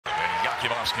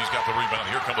Jakimovski's got the rebound.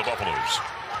 Here come the Buffaloes.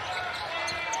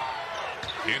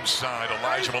 Inside,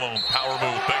 Elijah Malone, power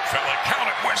move, big fella, count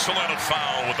it, whistle, and a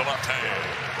foul with the left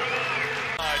hand.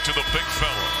 To the big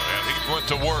fella, and he went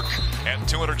to work, and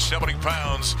 270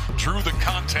 pounds drew the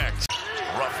contact.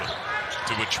 Ruffin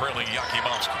to a trailing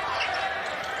Jakimovski.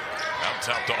 Out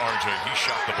top to RJ. He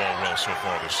shot the ball well so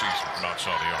far this season from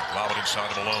outside the arc. Lob it inside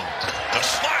of Malone. The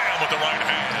slam with the right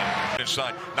hand.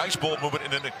 Inside, nice ball movement,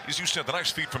 and then, as you said, the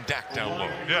nice feed from Dak down low.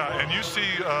 Yeah, and you see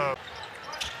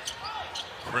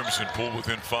Crimson pull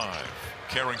within 5.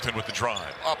 Carrington with the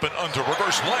drive. Up and under.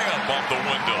 Reverse layup off the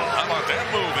window. How about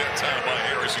that move that time by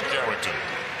Harrison Carrington?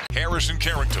 Harrison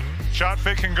Carrington. Shot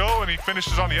fake can go, and he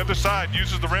finishes on the other side.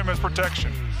 Uses the rim as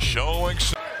protection. Showing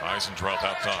Eisendrop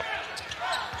out top.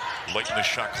 Late in the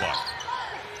shot clock.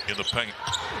 In the paint.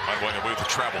 By the way, away with the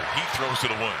travel. He throws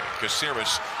it away.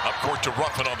 Caceres up court to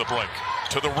Ruffin on the break.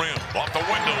 To the rim. Off the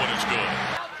window, and it's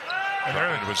good. And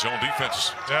they're into his zone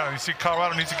defense. Yeah, you see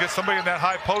Colorado needs to get somebody in that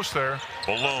high post there.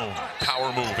 Malone, power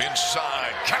move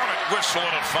inside. Count it, whistle,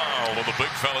 and a foul. Well, the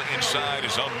big fella inside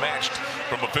is unmatched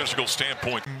from a physical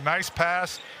standpoint. Nice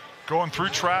pass, going through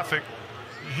traffic.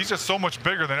 He's just so much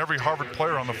bigger than every Harvard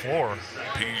player on the floor.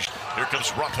 Here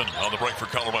comes Ruffin on the break for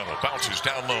Colorado. Bounces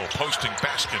down low, posting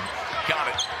Baskin. Got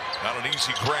it. Not an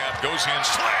easy grab. Goes in,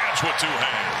 slams with 2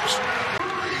 hands.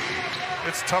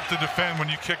 It's tough to defend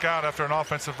when you kick out after an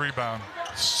offensive rebound.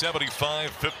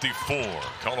 75-54.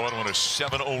 Colorado on a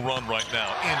 7-0 run right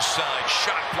now. Inside,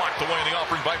 shot blocked away in the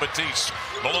offering by Batiste.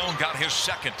 Malone got his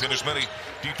second in as many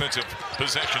defensive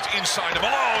possessions. Inside to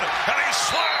Malone, and he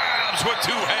slams with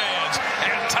 2 hands.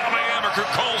 And Tommy Amaker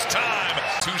calls time.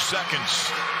 2 seconds.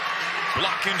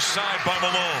 Block inside by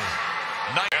Malone.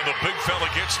 And the big fella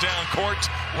gets down court,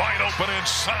 wide open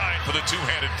inside for the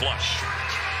 2-handed flush.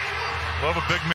 Love a big man.